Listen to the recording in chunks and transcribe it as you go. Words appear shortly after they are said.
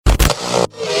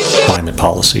climate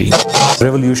policy,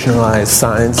 revolutionize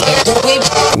science.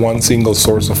 One single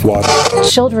source of water.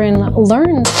 Children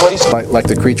learn. Like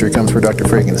the creature comes for Dr.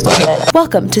 Frankenstein.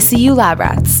 Welcome to CU Lab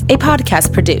Rats, a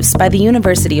podcast produced by the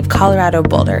University of Colorado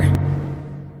Boulder.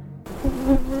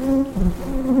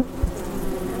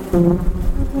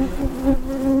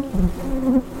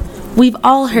 We've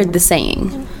all heard the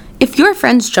saying, if your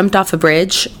friends jumped off a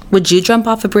bridge, would you jump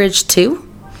off a bridge too?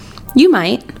 You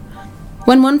might.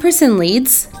 When one person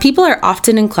leads, people are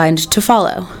often inclined to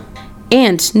follow.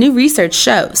 And new research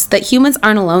shows that humans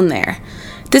aren't alone there.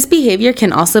 This behavior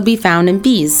can also be found in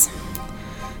bees.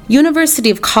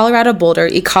 University of Colorado Boulder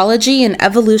Ecology and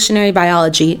Evolutionary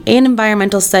Biology and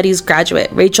Environmental Studies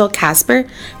graduate Rachael Kaspar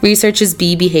researches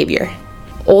bee behavior.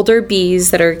 Older bees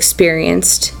that are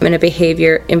experienced in a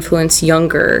behavior influence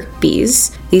younger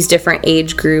bees. These different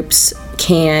age groups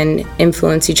can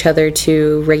influence each other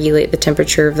to regulate the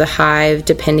temperature of the hive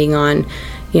depending on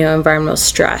environmental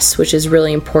stress, which is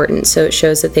really important. So it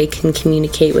shows that they can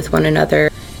communicate with one another.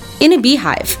 In a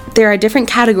beehive, there are different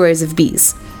categories of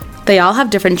bees. They all have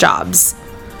different jobs.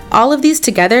 All of these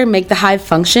together make the hive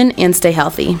function and stay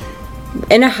healthy.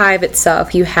 In a hive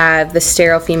itself, you have the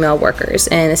sterile female workers,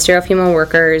 and the sterile female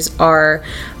workers are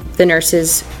the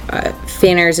nurses,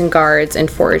 fanners and guards, and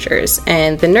foragers.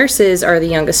 And the nurses are the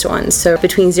youngest ones, so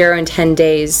between 0 and 10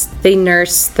 days, they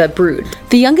nurse the brood.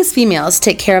 The youngest females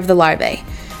take care of the larvae,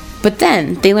 but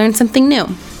then they learn something new.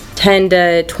 10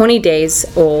 to 20 days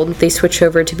old, they switch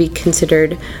over to be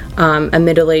considered a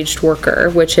middle-aged worker,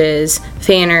 which is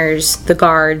fanners, the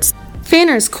guards.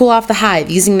 Fanners cool off the hive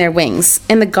using their wings,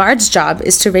 and the guard's job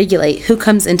is to regulate who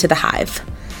comes into the hive.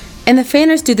 And the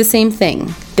fanners do the same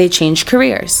thing. They change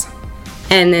careers.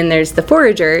 And then there's the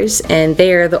foragers, and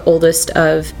they are the oldest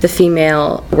of the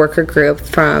female worker group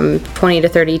from 20 to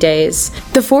 30 days.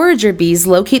 The forager bees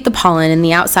locate the pollen in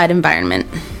the outside environment.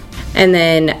 And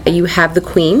then you have the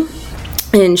queen,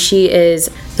 and she is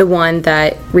the one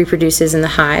that reproduces in the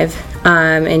hive,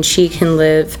 and she can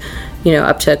live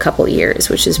up to a couple years,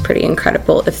 which is pretty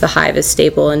incredible if the hive is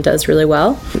stable and does really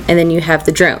well. And then you have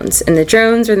the drones, and the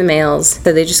drones are the males,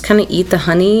 so they just kind of eat the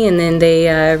honey and then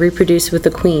they reproduce with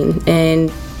the queen,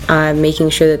 and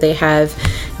making sure that they have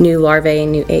new larvae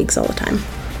and new eggs all the time.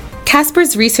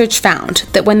 Kaspar's research found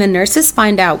that when the nurses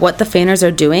find out what the fanners are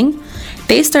doing,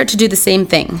 they start to do the same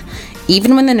thing,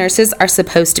 even when the nurses are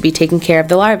supposed to be taking care of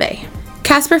the larvae.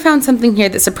 Kaspar found something here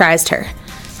that surprised her: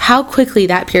 how quickly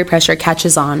that peer pressure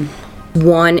catches on.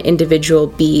 One individual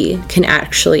bee can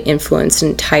actually influence an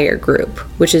entire group,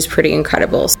 which is pretty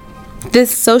incredible.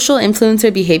 This social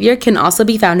influencer behavior can also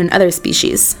be found in other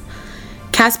species.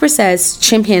 Kaspar says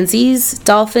chimpanzees,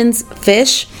 dolphins,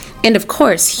 fish, and of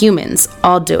course humans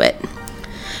all do it.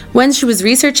 When she was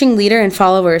researching leader and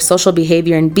follower social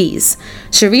behavior in bees,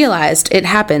 she realized it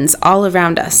happens all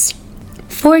around us.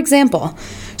 For example,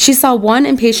 she saw one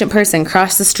impatient person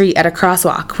cross the street at a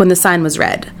crosswalk when the sign was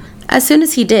red. As soon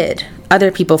as he did,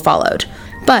 other people followed.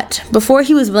 But before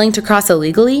he was willing to cross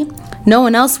illegally, no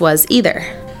one else was either.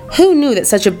 Who knew that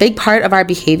such a big part of our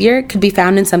behavior could be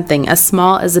found in something as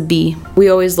small as a bee? We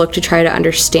always look to try to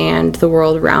understand the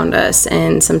world around us,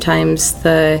 and sometimes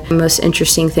the most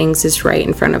interesting things is right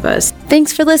in front of us.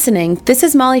 Thanks for listening. This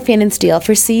is Molly Fanninsteel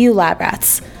for CU Lab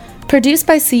Rats, produced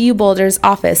by CU Boulder's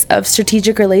Office of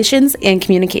Strategic Relations and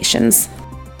Communications.